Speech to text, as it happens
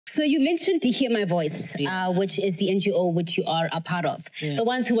So you mentioned Hear My Voice, which is the NGO which you are a part of, the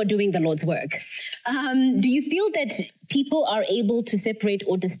ones who are doing the Lord's work. Do you feel that people are able to separate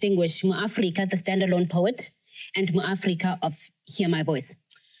or distinguish MoAfrika, the standalone poet, and MoAfrika of Hear My Voice?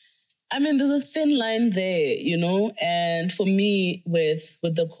 I mean, there's a thin line there, you know, and for me, with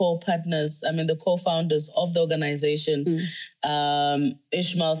the core partners, I mean, the co-founders of the organization,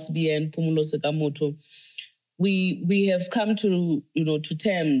 Ishmael Sbi and Pumulo Sakamoto, we have come to, you know, to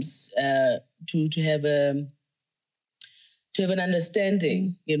terms to have an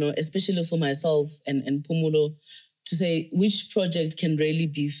understanding, you know, especially for myself and Pumulo, to say which project can really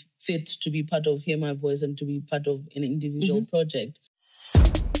be fit to be part of Hear My Voice and to be part of an individual project.